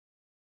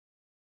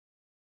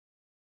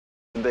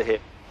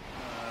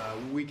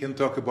We can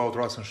talk about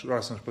Russian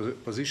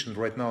position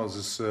right now.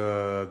 This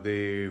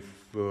the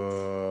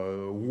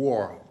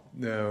war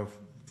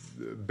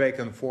back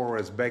and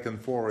forth.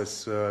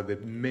 That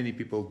many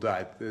people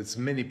died. It's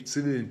many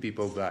civilian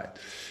people died.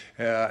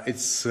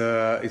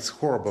 It's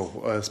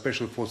horrible,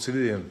 especially for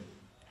civilian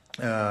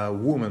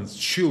women,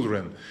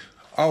 children,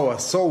 our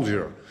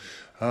soldier.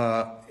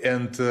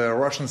 And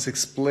Russians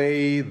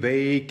explain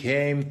they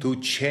came to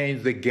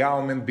change the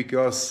government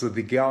because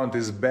the government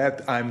is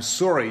bad. I'm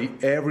sorry,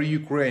 every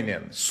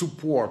Ukrainian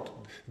support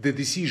the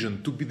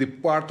decision to be the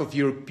part of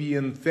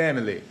European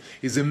family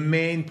is a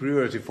main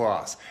priority for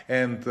us.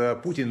 And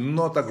Putin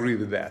not agree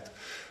with that.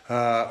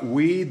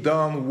 We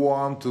don't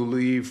want to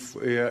live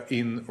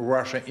in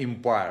Russian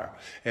Empire.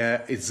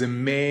 It's the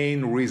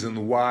main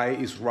reason why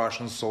is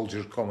Russian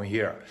soldiers coming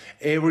here.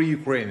 Every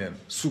Ukrainian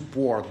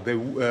support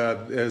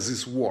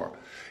this war.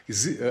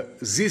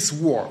 This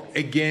war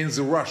against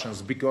the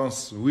Russians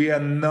because we are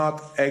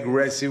not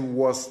aggressive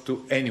wars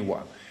to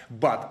anyone.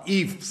 But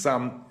if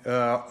some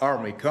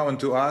army coming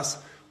to us,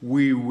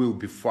 we will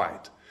be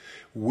fight.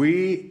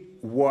 We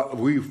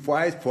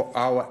fight for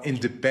our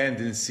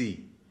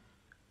independency,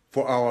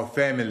 for our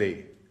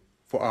family,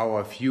 for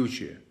our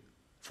future,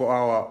 for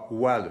our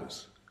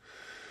values.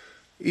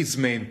 It's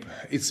main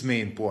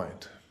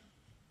point.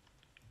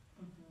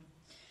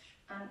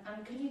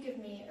 And can you give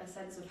me a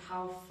sense of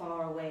how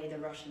far away the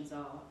Russians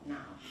are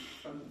now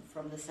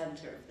from the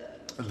center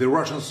of the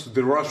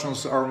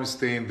Russians army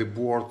stay in the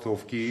border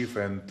of Kyiv,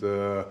 and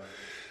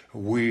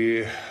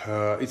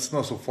it's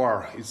not so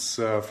far. It's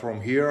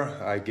from here,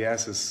 I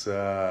guess, it's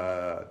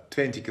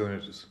 20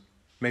 kilometers,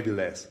 maybe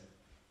less.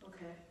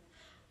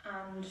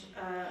 And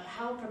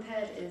how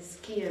prepared is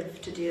Kyiv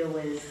to deal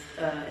with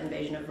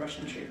invasion of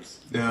Russian troops?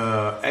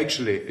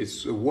 Actually,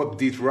 it's what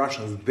did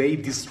Russians? They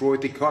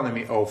destroyed the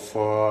economy of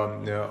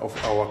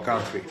our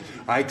country.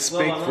 I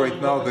expect right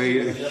now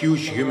the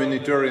huge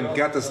humanitarian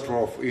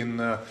catastrophe in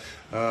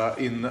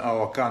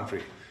our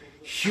country.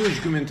 Huge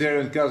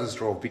humanitarian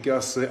catastrophe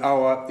because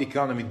our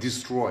economy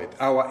destroyed,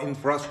 our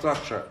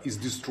infrastructure is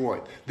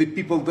destroyed. The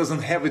people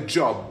doesn't have a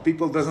job,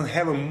 people doesn't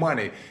have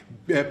money,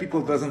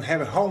 people doesn't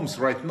have homes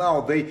right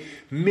now.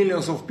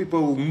 Millions of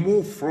people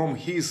move from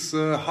his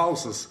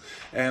houses,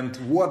 and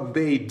what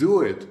they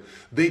do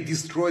they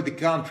destroy the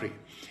country.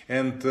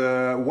 And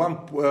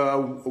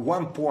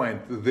one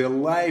point, the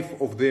life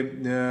of the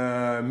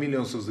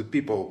millions of the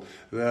people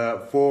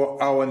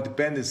for our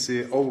independence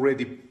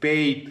already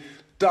paid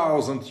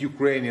 1,000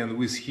 Ukrainian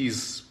with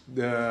his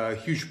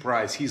huge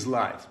price, his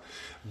life.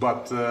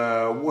 But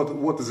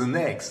what is the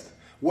next?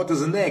 What is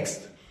the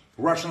next?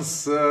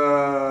 Russians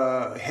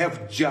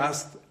have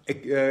just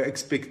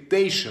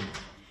expectation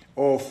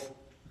of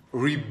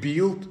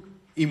rebuild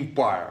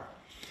empire.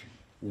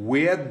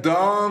 We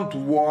don't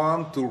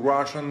want to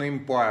Russian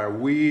empire.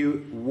 We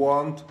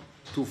want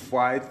to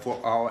fight for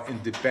our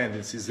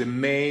independence. Is the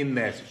main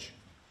message.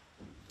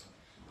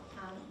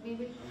 We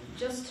were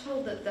just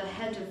told that the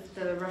head of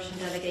the Russian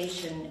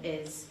delegation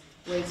is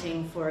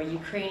waiting for a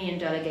Ukrainian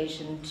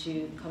delegation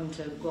to come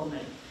to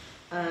Gomel.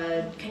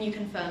 Can you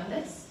confirm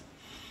this?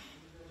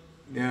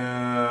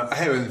 I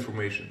have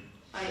information.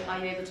 Are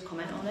you able to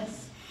comment on this?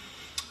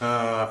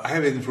 I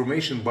have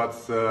information, but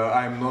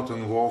I'm not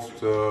involved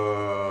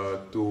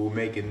to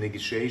make a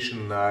negotiation.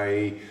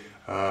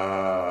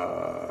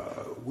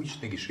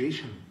 Which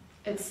negotiation?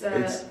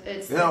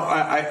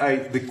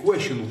 The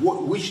question,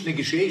 which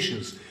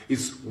negotiations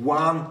is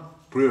one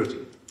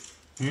priority?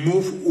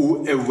 Move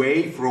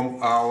away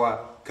from our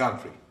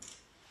country.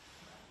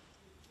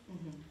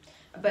 Mm-hmm.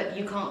 But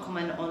you can't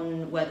comment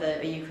on whether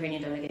a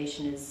Ukrainian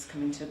delegation is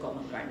coming to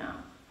Gomel right now?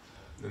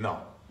 No.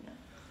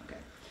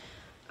 Okay.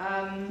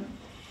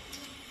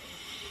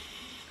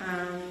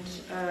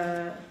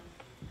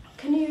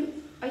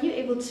 Are you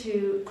able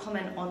to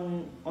comment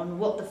on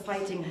what the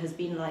fighting has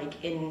been like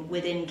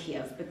within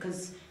Kyiv?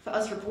 Because for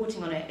us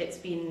reporting on it, it's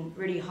been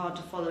really hard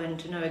to follow and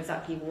to know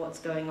exactly what's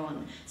going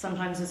on.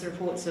 Sometimes there's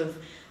reports of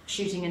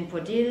shooting in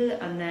Podil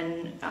and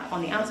then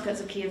on the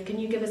outskirts of Kyiv. Can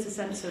you give us a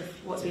sense of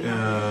what's been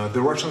happening?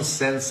 The Russians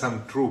sent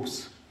some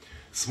troops,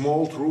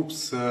 small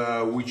troops,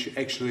 which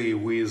actually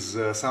with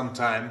some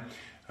time,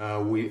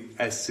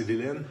 as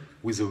civilian,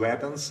 with the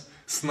weapons,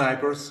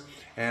 snipers,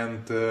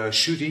 and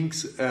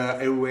shootings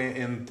everywhere,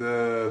 and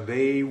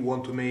they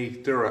want to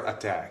make terror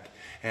attack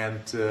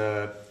and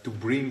to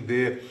bring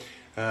the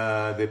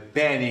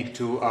panic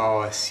to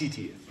our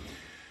city.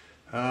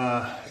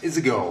 It's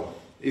a goal.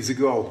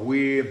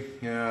 We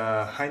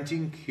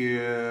hunting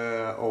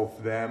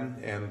of them,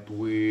 and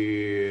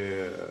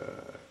we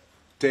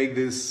take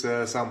this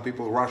some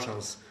people,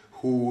 Russians,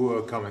 who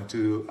are coming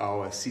to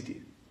our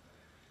city.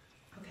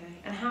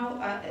 And how,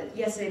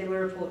 yesterday there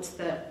were reports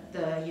that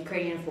the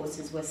Ukrainian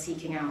forces were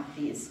seeking out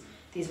these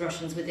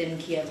Russians within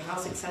Kyiv. How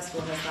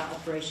successful has that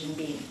operation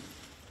been?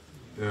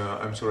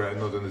 I'm sorry, I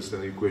don't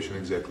understand your question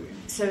exactly.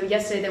 So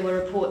yesterday there were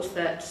reports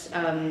that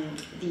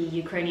the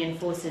Ukrainian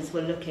forces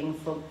were looking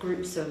for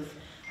groups of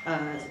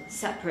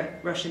separate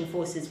Russian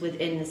forces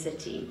within the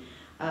city.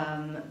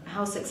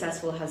 How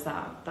successful has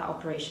that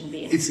operation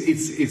been?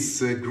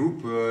 It's a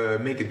group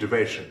make a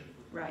diversion.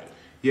 Right.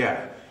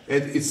 Yeah,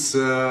 it's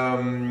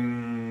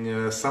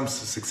some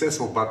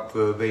successful, but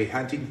they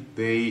hunting.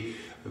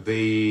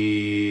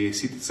 They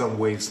sit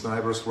somewhere in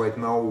snipers right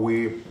now.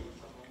 We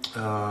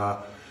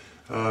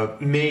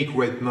make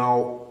right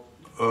now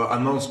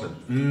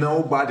announcement.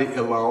 Nobody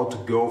allowed to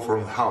go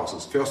from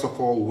houses. First of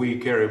all, we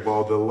care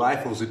about the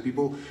life of the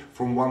people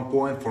from one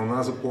point, from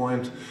another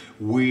point.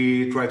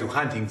 We try to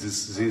hunting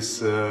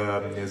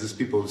these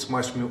people.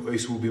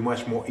 It will be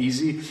much more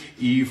easy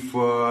if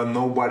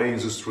nobody in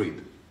the street.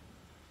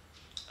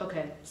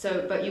 Okay,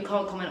 so but you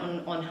can't comment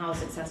on how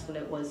successful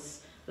it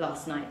was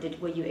last night.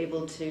 Were you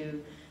able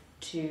to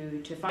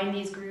find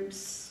these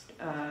groups?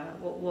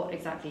 What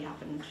exactly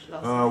happened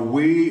last night?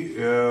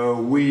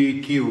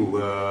 We kill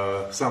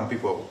some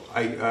people.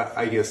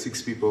 I guess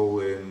 6 people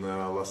in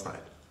last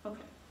night.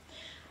 Okay.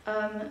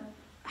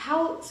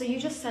 So you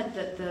just said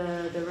that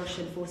the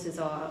Russian forces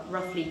are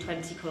roughly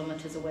 20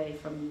 kilometers away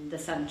from the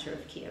center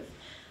of Kyiv.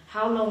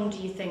 How long do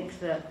you think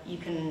that you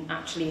can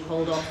actually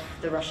hold off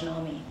the Russian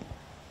army?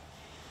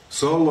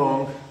 So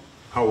long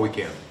how we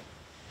can.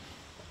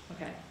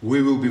 Okay.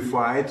 We will be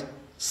fight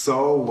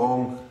so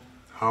long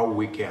how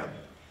we can.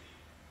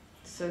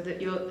 So that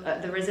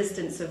the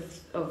resistance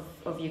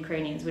of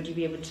Ukrainians, would you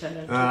be able to?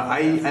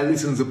 I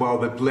listened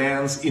about the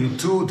plans. In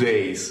 2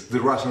 days, the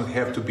Russians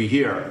have to be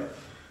here.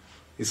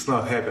 It's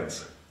not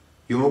happens.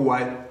 You know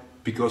why?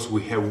 Because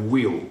we have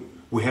will.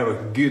 We have a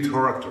good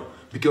character.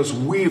 Because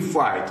we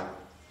fight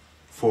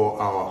for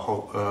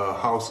our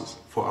houses,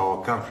 for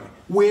our country.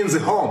 We in the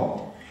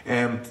home.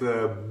 And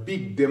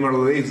big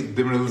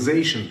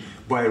demoralization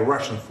by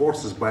Russian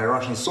forces, by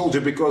Russian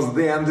soldiers, because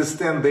they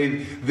understand,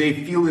 they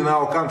feel in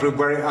our country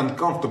very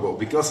uncomfortable,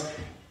 because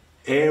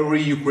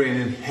every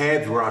Ukrainian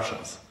hated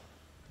Russians.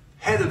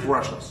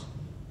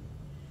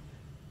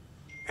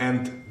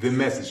 And the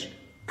message,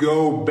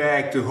 go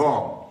back to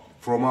home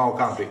from our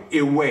country,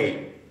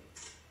 away,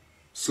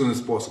 soon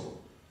as possible.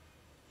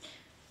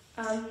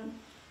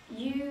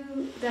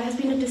 There has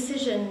been a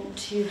decision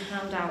to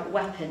hand out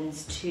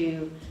weapons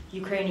to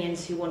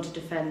Ukrainians who want to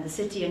defend the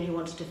city and who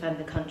want to defend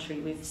the country.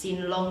 We've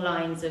seen long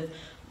lines of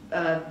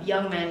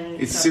young men.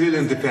 It's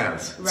civilian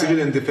defense. Right.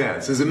 Civilian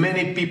defense. There's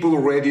many people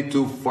ready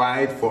to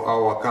fight for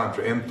our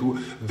country, and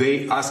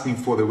they asking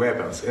for the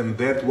weapons, and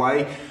that's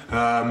why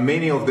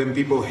many of them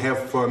people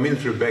have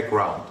military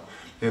background.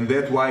 And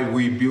that's why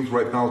we build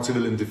right now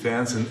civilian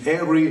defense, and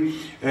every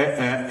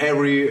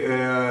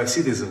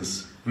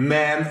citizens,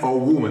 man or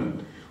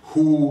woman,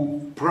 who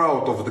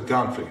proud of the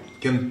country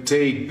can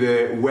take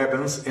the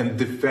weapons and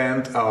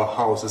defend our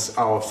houses,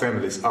 our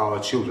families, our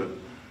children.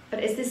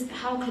 But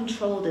how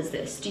controlled is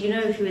this? Do you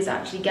know who is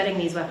actually getting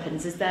these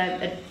weapons? Is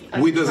there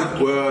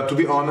to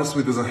be honest,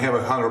 we doesn't have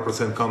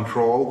 100%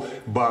 control,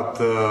 but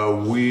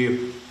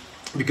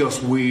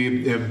because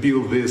we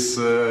build this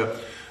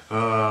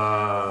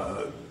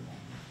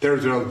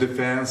territorial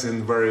defense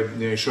in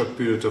very short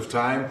period of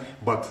time,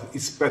 but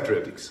it's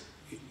patriotics.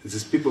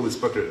 These people is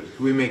patriotic.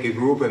 We make a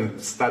group and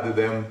study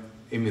them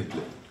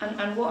immediately.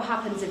 And what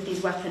happens if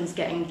these weapons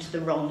get into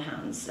the wrong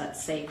hands?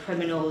 Let's say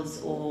criminals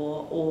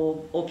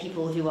or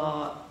people who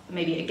are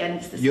maybe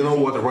against the city. You know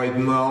what? Right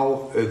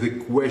now, the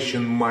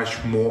question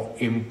much more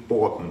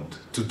important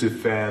to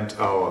defend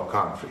our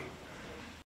country.